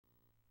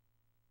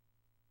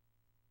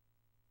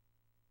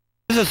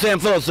This is Sam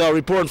Phillips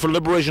reporting for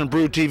Liberation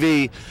BREW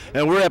TV,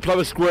 and we're at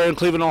Public Square in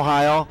Cleveland,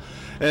 Ohio,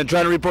 and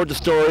trying to report the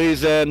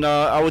stories. And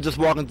I was just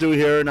walking through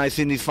here, and I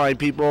seen these fine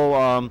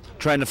people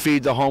trying to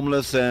feed the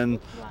homeless and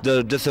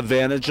the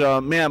disadvantaged.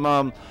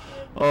 Ma'am,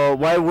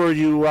 why were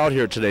you out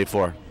here today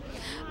for?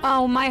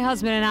 Oh, my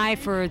husband and I,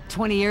 for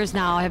 20 years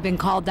now, have been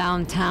called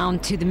downtown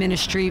to the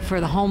ministry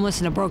for the homeless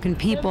and the broken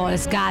people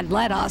as God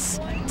led us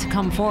to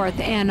come forth.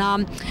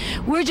 And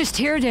we're just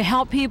here to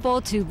help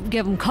people, to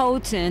give them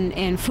coats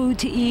and food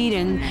to eat,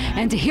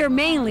 and to hear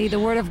mainly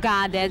the Word of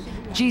God that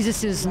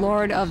Jesus is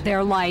Lord of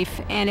their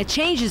life, and it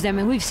changes them.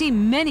 And we've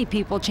seen many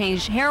people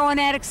change. Heroin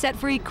addicts set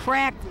free,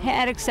 crack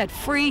addicts set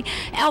free,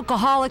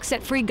 alcoholics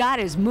set free. God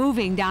is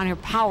moving down here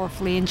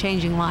powerfully and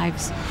changing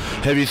lives.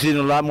 Have you seen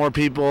a lot more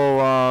people,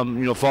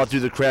 fall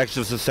through the cracks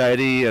of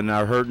society and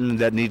are hurting,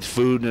 that needs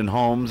food and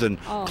homes and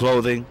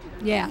clothing?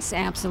 Yes,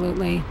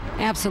 absolutely,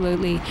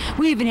 absolutely.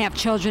 We even have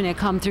children that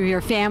come through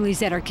here, families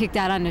that are kicked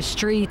out on the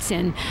streets,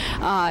 and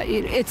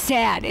it's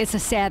sad. It's a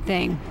sad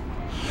thing.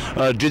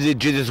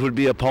 Jesus would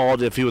be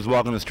appalled if he was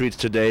walking the streets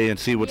today and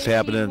see what's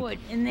happening.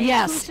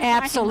 Yes,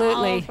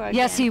 absolutely.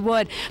 Yes, he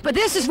would. But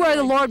this is where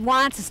the Lord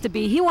wants us to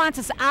be. He wants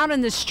us out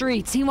in the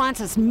streets. He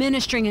wants us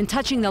ministering and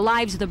touching the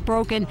lives of the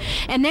broken.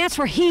 And that's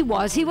where he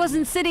was. He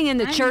wasn't sitting in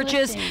the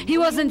churches. He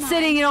wasn't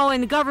sitting,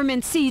 in the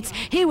government seats.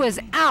 He was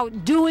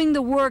out doing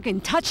the work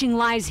and touching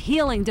lives,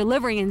 healing,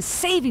 delivering, and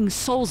saving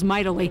souls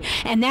mightily.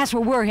 And that's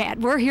where we're at.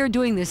 We're here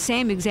doing the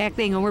same exact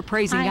thing, and we're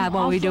praising God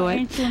while we do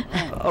it.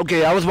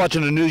 Okay, I was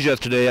watching the news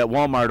yesterday at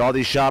Walmart. All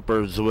these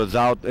shoppers was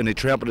out, and they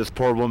trampled this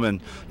poor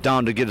woman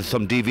down to get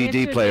some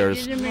DVD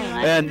players.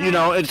 And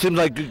it seems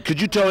like, could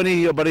you tell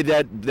anybody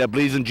that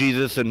believes in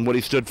Jesus and what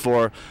he stood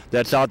for,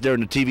 that's out there in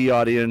the TV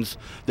audience,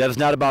 that it's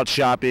not about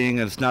shopping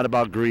and it's not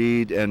about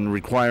greed and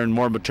requiring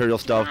more material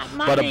stuff,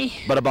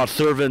 but about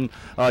serving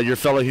your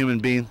fellow human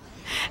being?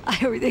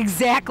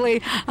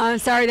 Exactly. I'm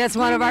sorry, that's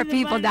one of our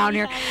people down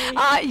here.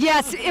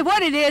 Yes,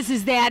 what it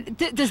is that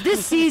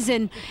this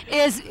season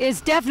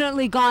is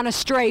definitely gone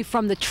astray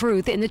from the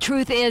truth, and the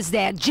truth is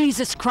that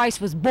Jesus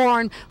Christ was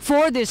born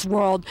for this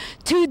world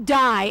to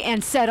die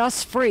and set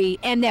us free,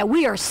 and that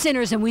we are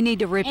sinners and we need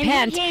to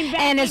repent,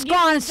 and it's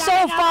gone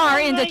so far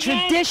into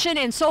tradition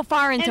and so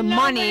far into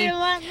money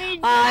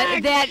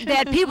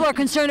that people are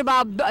concerned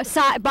about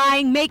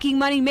making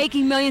money,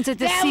 making millions at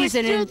this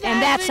season, and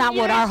that's not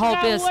what our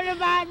hope is.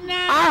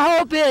 Our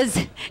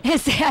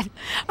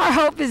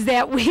hope is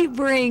that we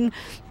bring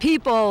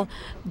people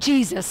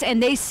Jesus,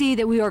 and they see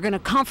that we are going to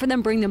comfort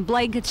them, bring them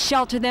blankets,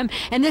 shelter them,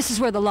 and this is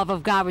where the love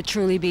of God would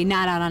truly be,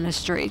 not out on the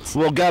streets.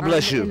 Well, God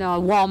bless you.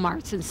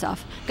 Walmarts and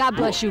stuff. God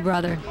bless you,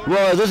 brother.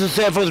 Well, this is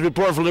Sam Phillips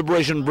report for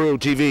Liberation BREW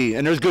TV,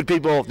 and there's good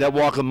people that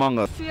walk among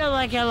us. I feel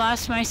like I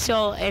lost my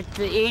soul at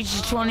the age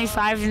of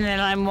 25, and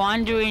that I'm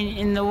wandering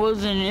in the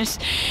wilderness,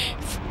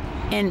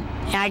 and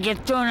I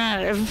get thrown out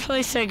of every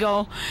place I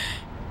go,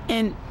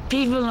 and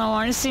people don't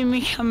want to see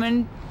me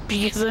coming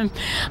because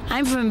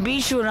I'm from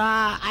Beachwood.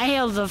 I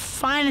hail the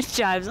finest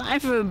jobs. I'm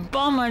from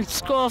Beaumont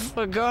School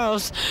for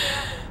Girls.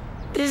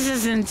 This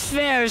isn't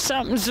fair.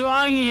 Something's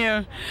wrong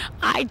here.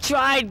 I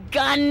tried.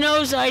 God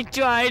knows I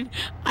tried.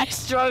 I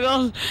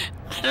struggled.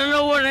 I don't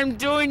know what I'm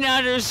doing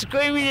now. They're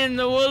screaming in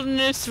the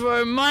wilderness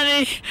for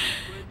money,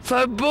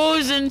 for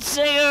booze and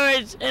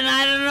cigarettes, and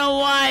I don't know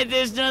why.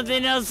 There's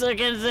nothing else that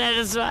can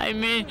satisfy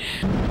me.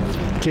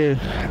 Okay,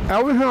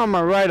 over here on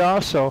my right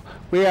also,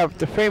 we have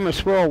the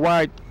famous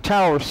worldwide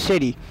Tower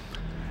City.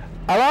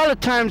 A lot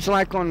of times,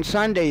 like on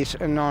Sundays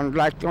and on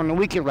the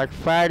weekend, like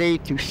Friday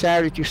through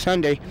Saturday through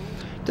Sunday,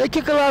 they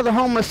kick a lot of the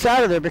homeless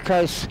out of there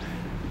because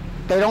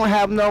they don't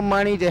have no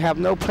money, they have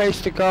no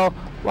place to go.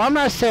 Well, I'm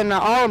not saying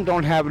that all of them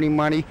don't have any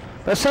money,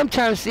 but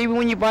sometimes even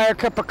when you buy a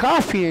cup of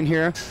coffee in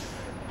here,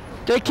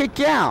 they kick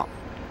you out.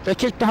 They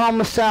kick the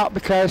homeless out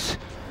because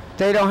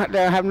they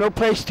have no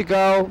place to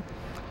go.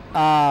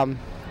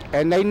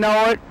 And they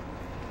know it,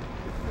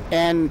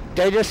 and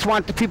they just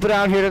want the people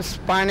down here that's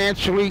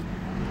financially,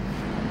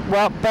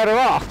 better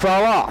off,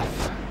 fall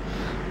off.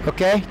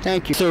 Okay,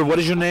 thank you. Sir, what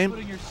is your name?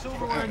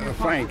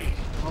 Frank.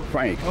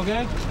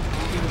 Okay.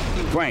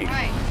 Frank.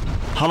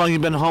 How long you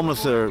been homeless,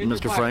 sir,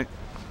 Mr. Frank?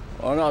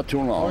 Oh, not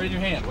too long. Or in your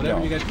hand,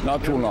 whatever you got.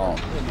 Not too long.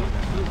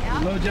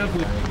 Load you up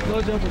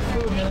with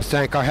food, man.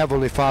 Thank our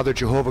Heavenly Father,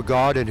 Jehovah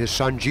God, and His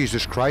Son,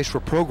 Jesus Christ, for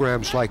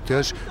programs like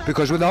this,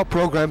 because without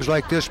programs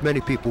like this,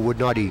 many people would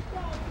not eat.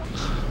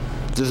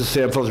 This is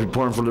Sam Phillips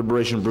reporting for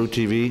Liberation BREW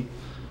TV,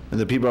 and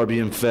the people are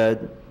being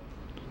fed,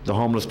 the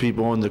homeless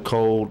people in the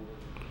cold,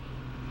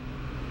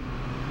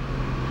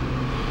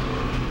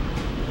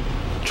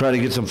 trying to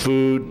get some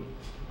food.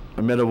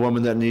 I met a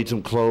woman that needs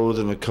some clothes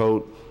and a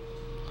coat.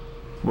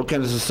 What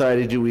kind of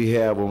society do we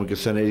have when we can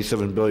send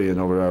 $87 billion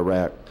over to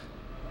Iraq,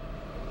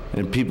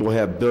 and people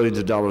have billions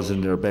of dollars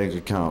in their bank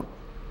account?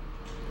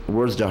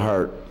 Where's the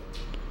heart?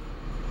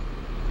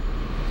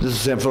 This is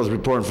Sam Phillips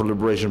reporting for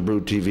Liberation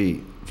BREW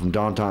TV from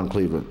downtown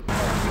Cleveland.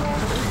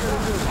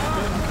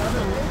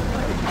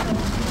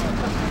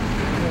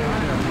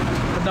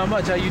 Not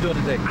much. How you doing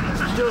today?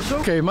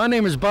 Okay, my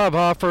name is Bob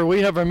Hoffer.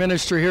 We have a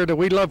ministry here that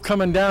we love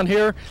coming down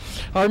here.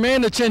 Our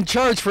man that's in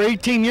charge for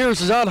 18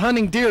 years is out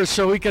hunting deer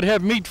so we could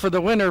have meat for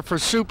the winter for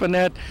soup and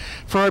that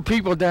for our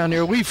people down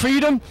here. We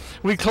feed them,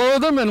 we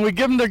clothe them, and we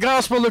give them the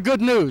gospel, the good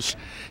news.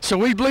 So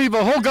we believe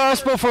a whole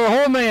gospel for a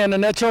whole man,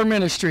 and that's our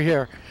ministry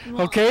here.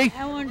 Okay?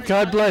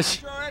 God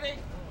bless you.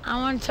 I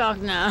want to talk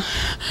now.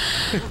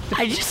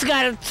 I just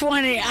got a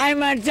 20.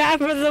 I'm on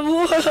top of the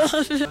world.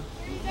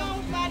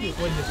 When you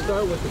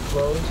start with the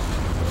clothes,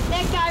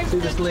 see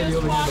this lady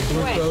over here, the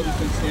blue coat?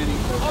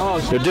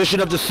 Oh, the addition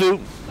of the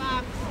soup.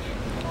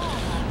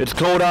 It's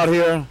cold out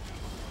here.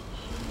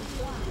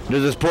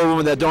 There's this poor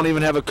woman that don't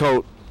even have a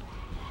coat.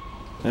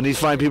 And these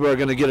fine people are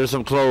going to get her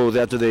some clothes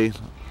after they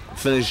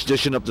finish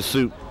dishing up the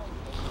soup.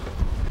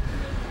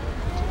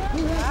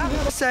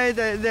 Say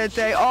that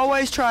they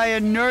always try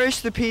and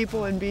nourish the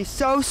people and be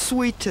so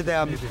sweet to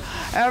them.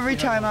 Every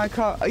time I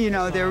call,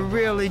 they're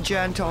really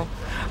gentle,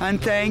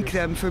 and thank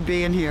them for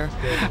being here.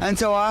 And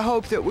so I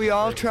hope that we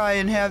all try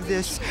and have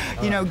this,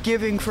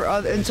 giving for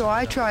others. And so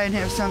I try and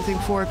have something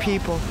for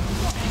people.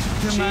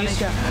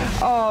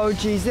 Oh,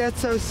 geez,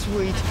 that's so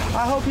sweet.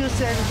 I hope you'll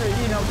send for,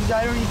 because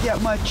I don't eat that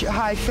much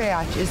high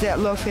fat. Is that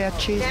low fat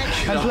cheese?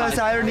 And plus,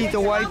 I don't eat the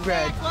white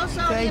bread.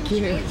 Thank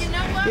you.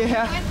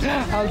 Yeah,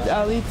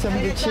 I'll eat some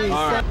of the cheese.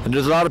 And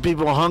there's a lot of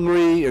people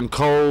hungry and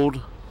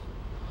cold.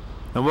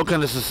 And what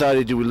kind of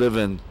society do we live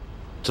in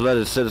to let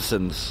its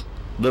citizens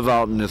live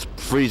out in this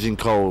freezing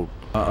cold?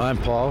 I'm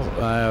Paul.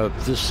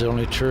 This is the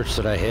only church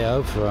that I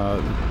have.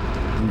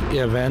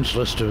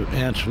 Evangelist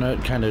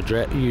Antoinette kind of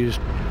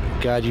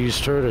God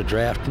used her to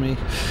draft me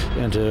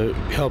into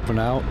helping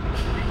out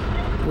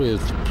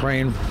with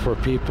praying for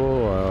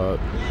people,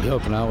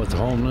 helping out with the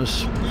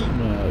homeless,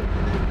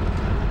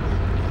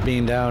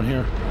 being down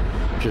here,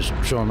 just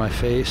showing my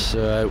face.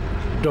 I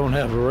don't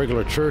have a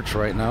regular church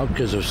right now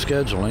because of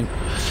scheduling.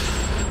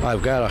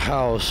 I've got a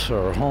house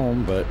or a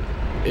home, but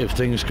if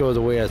things go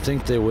the way I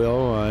think they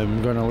will,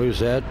 I'm going to lose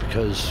that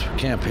because I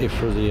can't pay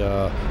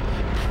the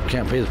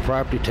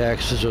property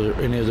taxes or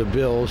any of the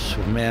bills.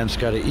 A man's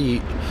got to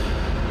eat.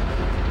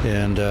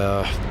 And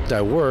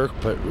I work,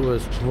 but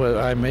with what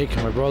I make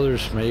and my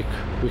brothers make,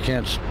 we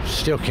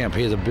still can't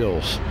pay the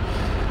bills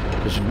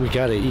because we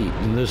got to eat,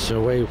 and this is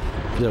a way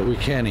that we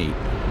can eat.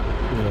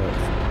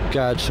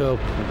 God's help,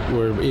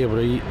 we're able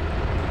to eat.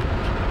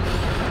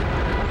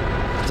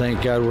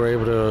 Thank God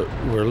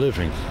we're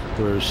living.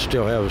 We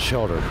still have a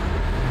shelter,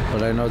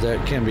 but I know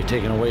that can be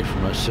taken away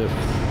from us if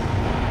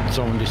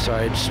someone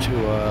decides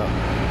to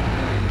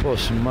pull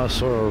some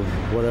muscle or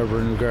whatever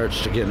in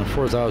regards to getting a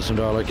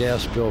 $4,000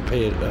 gas bill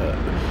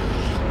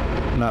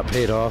not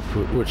paid off,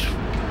 which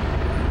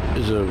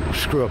is a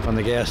screw up on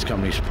the gas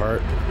company's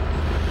part,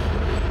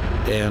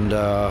 and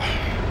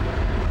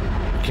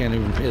can't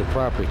even pay the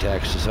property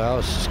taxes. The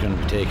house is going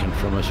to be taken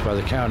from us by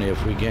the county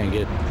if we can't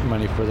get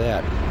money for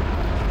that.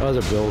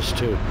 Other bills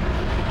too.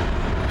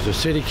 If the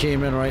city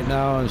came in right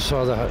now and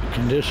saw the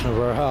condition of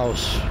our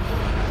house,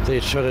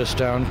 they'd shut us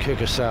down,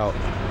 kick us out,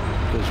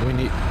 because we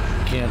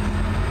can't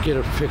get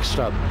it fixed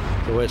up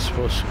the way it's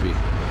supposed to be.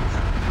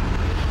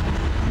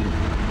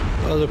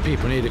 Other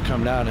people need to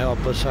come down and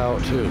help us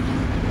out too.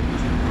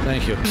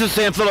 Thank you. This is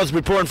Sam Phillips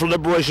reporting for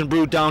Liberation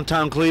Brew,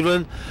 downtown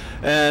Cleveland,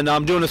 and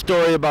I'm doing a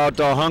story about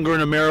hunger in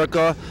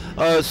America.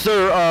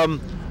 Sir,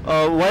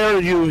 why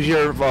are you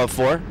here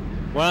for?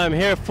 What I'm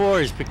here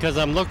for is because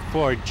I'm looking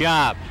for a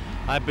job.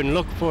 I've been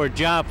looking for a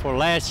job for the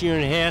last year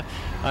and a half.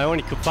 I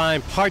only could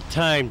find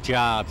part-time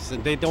jobs,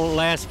 and they don't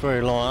last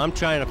very long. I'm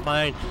trying to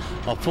find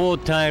a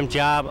full-time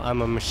job.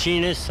 I'm a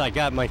machinist. I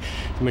got my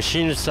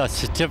machinist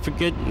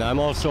certificate, and I'm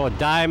also a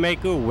die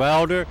maker,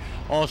 welder,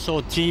 also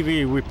a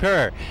TV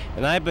repairer.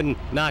 And I've been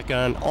knocking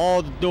on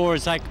all the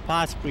doors I could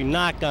possibly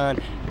knock on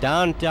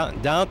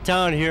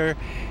downtown here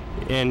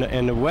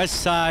in the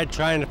west side,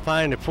 trying to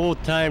find a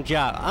full-time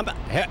job.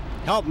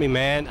 Help me,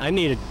 man. I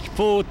need a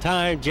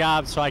full-time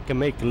job so I can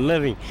make a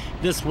living.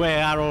 This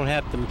way I don't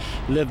have to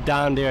live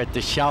down there at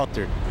the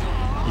shelter.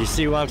 You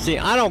see what I'm saying?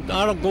 I don't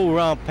go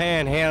around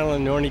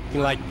panhandling or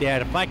anything like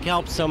that. If I can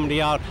help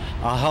somebody out,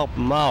 I'll help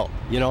them out,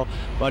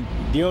 But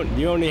the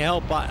only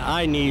help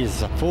I need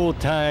is a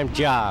full-time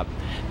job.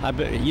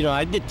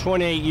 I did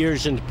 28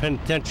 years in the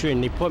penitentiary,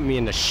 and they put me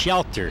in the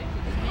shelter.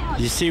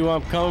 You see where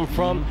I'm coming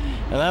from?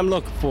 And I'm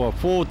looking for a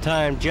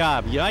full-time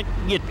job. I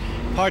can get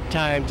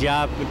part-time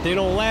jobs, but they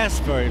don't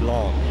last very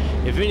long.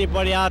 If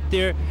anybody out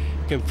there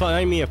can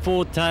find me a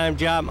full-time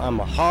job, I'm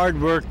a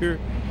hard worker,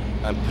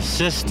 I'm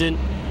persistent,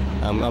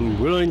 I'm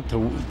willing to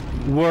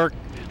work.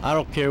 I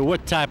don't care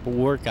what type of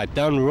work. I've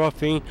done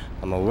roofing,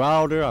 I'm a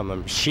welder, I'm a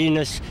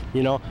machinist,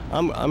 I'll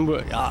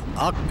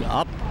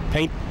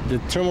paint the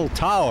terminal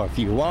tower if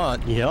you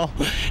want,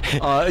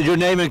 Your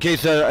name, in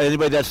case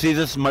anybody that sees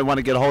this might want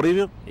to get a hold of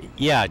you?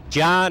 Yeah,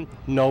 John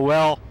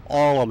Noel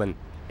Alleman.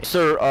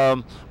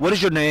 Sir, what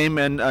is your name,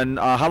 and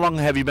how long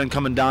have you been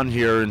coming down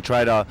here and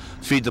try to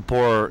feed the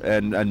poor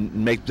and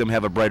make them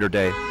have a brighter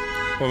day?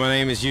 Well, my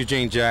name is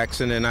Eugene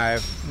Jackson, and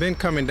I've been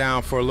coming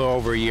down for a little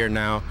over a year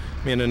now.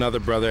 Me and another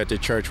brother at the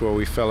church where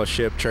we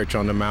fellowship, Church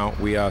on the Mount.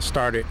 We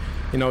started,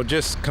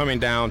 just coming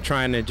down,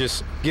 trying to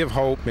just give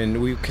hope,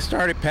 and we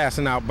started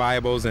passing out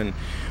Bibles, and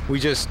we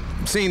just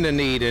seen the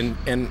need,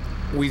 and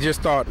we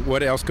just thought,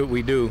 what else could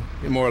we do,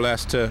 more or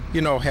less, to,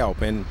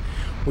 help. And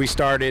we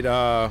started,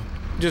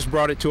 just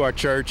brought it to our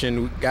church,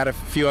 and we got a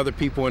few other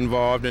people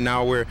involved, and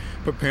now we're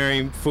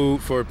preparing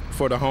food for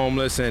the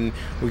homeless, and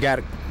we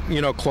got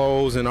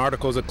clothes and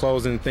articles of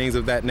clothes and things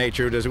of that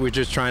nature. We're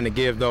just trying to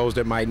give those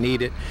that might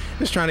need it.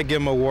 Just trying to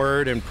give them a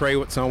word and pray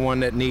with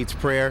someone that needs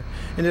prayer.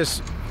 And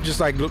just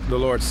like the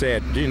Lord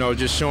said,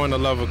 just showing the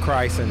love of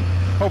Christ and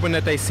hoping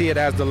that they see it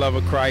as the love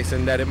of Christ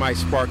and that it might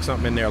spark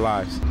something in their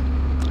lives.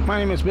 My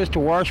name is Mr.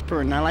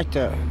 Washburn, and I'd like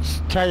to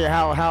tell you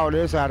how it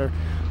is out here.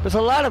 There's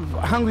a lot of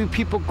hungry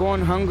people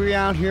going hungry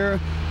out here.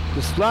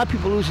 There's a lot of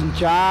people losing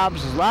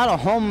jobs. There's a lot of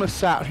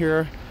homeless out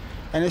here.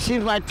 And it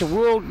seems like the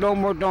world no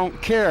more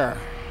don't care.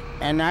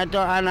 And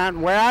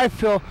where I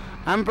feel,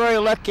 I'm very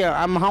lucky.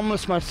 I'm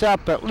homeless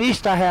myself, but at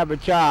least I have a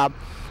job.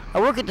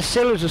 I work at the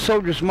Sailors and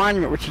Soldiers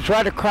Monument, which is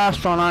right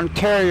across on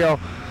Ontario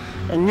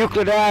and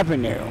Euclid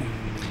Avenue.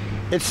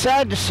 It's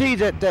sad to see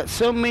that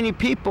so many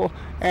people,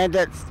 and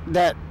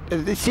that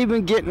it's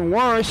even getting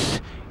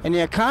worse, and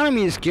the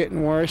economy is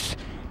getting worse,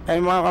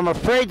 and I'm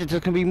afraid that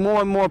there's going to be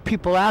more and more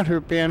people out here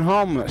being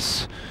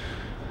homeless.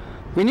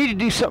 We need to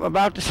do something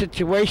about the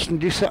situation,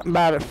 do something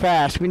about it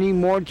fast. We need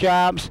more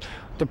jobs.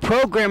 The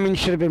programming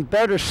should have been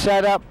better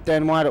set up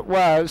than what it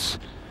was.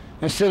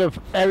 Instead of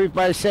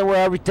everybody saying, well,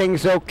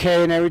 everything's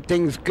okay and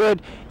everything's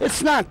good.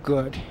 It's not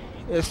good.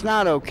 It's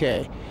not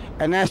okay.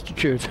 And that's the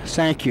truth.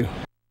 Thank you.